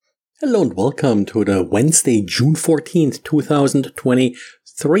Hello and welcome to the Wednesday, June 14th,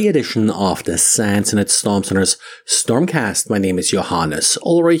 2023 edition of the SANS and its Storm Center's StormCast. My name is Johannes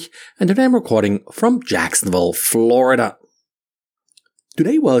Ulrich and today I'm recording from Jacksonville, Florida.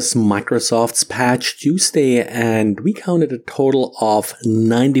 Today was Microsoft's Patch Tuesday and we counted a total of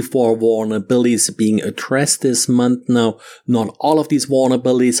 94 vulnerabilities being addressed this month. Now, not all of these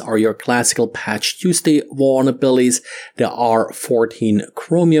vulnerabilities are your classical Patch Tuesday vulnerabilities. There are 14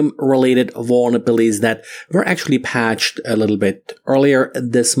 Chromium related vulnerabilities that were actually patched a little bit earlier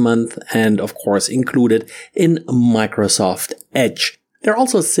this month and of course included in Microsoft Edge. There are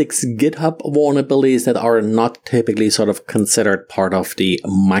also 6 GitHub vulnerabilities that are not typically sort of considered part of the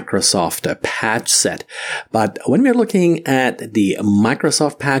Microsoft patch set. But when we're looking at the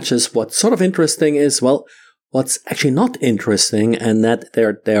Microsoft patches, what's sort of interesting is, well, what's actually not interesting, and that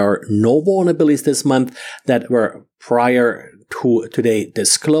there are no vulnerabilities this month that were prior to today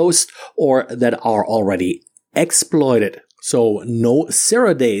disclosed or that are already exploited. So no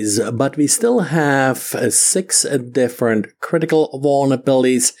 0 days, but we still have 6 different critical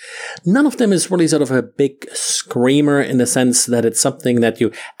vulnerabilities. None of them is really sort of a big screamer in the sense that it's something that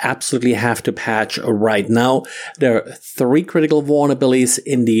you absolutely have to patch right now. There are 3 critical vulnerabilities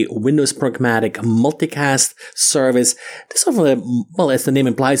in the Windows Pragmatic Multicast service. This is sort of as the name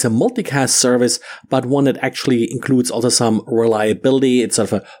implies, a multicast service, but one that actually includes also some reliability. It's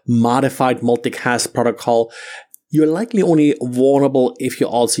sort of a modified multicast protocol. You're likely only vulnerable if you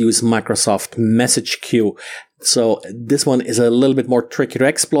also use Microsoft Message Queue. So this one is a little bit more tricky to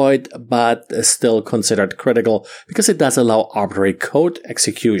exploit, but still considered critical because it does allow arbitrary code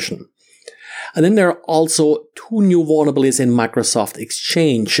execution. And then there are also 2 new vulnerabilities in Microsoft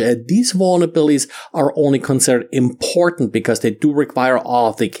Exchange. These vulnerabilities are only considered important because they do require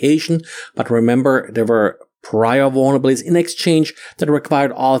authentication. But remember, there were prior vulnerabilities in Exchange that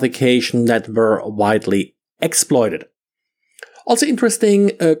required authentication that were widely exploited. Also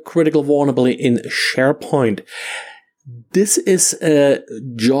interesting, a critical vulnerability in SharePoint. This is a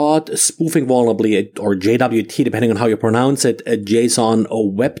JWT spoofing vulnerability, or JWT, depending on how you pronounce it, a JSON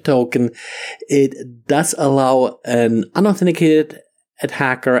web token. It does allow an unauthenticated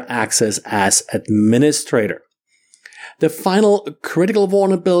attacker access as administrator. The final critical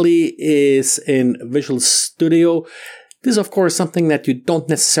vulnerability is in Visual Studio. This is, of course, something that you don't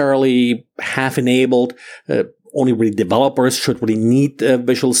necessarily have enabled. Only really developers should really need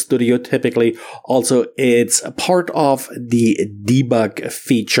Visual Studio typically. Also, it's a part of the debug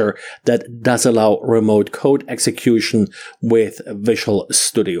feature that does allow remote code execution with Visual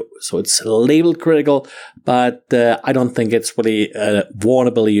Studio. So it's labeled critical, but I don't think it's really a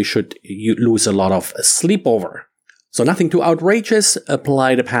vulnerability you lose a lot of sleep over. So nothing too outrageous.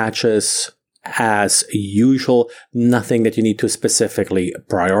 Apply the patches as usual, nothing that you need to specifically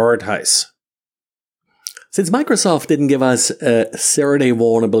prioritize. Since Microsoft didn't give us a 0-day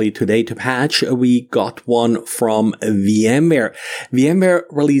vulnerability today to patch, we got one from VMware. VMware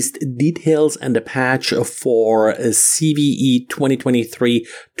released details and a patch for CVE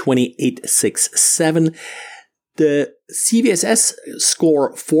 2023-2867. The CVSS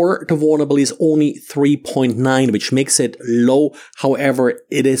score for the vulnerability is only 3.9, which makes it low. However,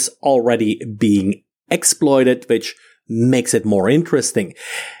 it is already being exploited, which makes it more interesting.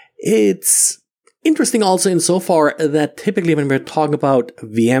 It's interesting also insofar that typically when we're talking about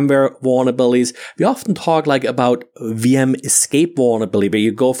VMware vulnerabilities, we often talk about VM escape vulnerability, where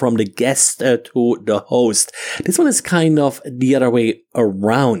you go from the guest to the host. This one is kind of the other way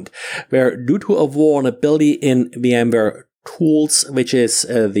around, where due to a vulnerability in VMware Tools, which is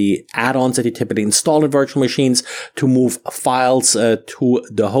the add-ons that you typically install in virtual machines to move files to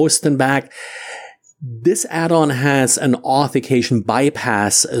the host and back, this add-on has an authentication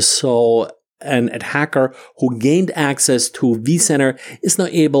bypass, so an attacker who gained access to vCenter is now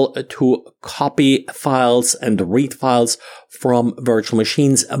able to copy files and read files from virtual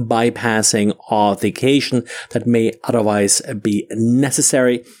machines, bypassing authentication that may otherwise be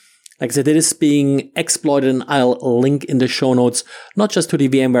necessary. Like I said, it is being exploited, and I'll link in the show notes not just to the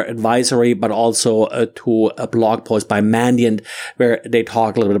VMware advisory, but also to a blog post by Mandiant where they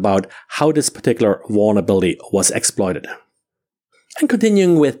talk a little bit about how this particular vulnerability was exploited. And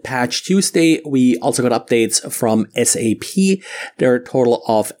continuing with Patch Tuesday, we also got updates from SAP. There are a total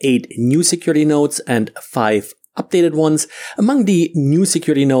of 8 new security notes and 5 updated ones. Among the new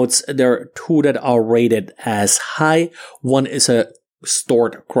security notes, there are 2 that are rated as high. One is a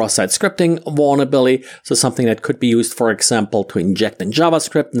stored cross-site scripting vulnerability. So something that could be used, for example, to inject in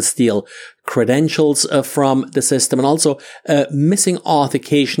JavaScript and steal credentials from the system, and also missing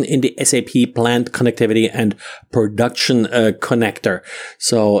authentication in the SAP plant connectivity and production connector.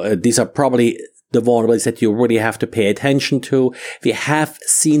 So these are probably the vulnerabilities that you really have to pay attention to. We have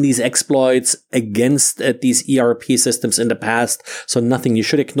seen these exploits against these ERP systems in the past, so nothing you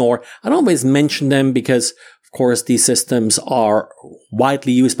should ignore. I don't always mention them because, of course, these systems are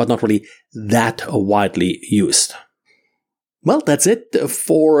widely used, but not really that widely used. Well, that's it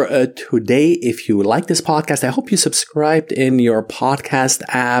for today. If you like this podcast, I hope you subscribed in your podcast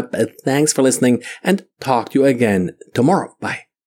app. Thanks for listening, and talk to you again tomorrow. Bye.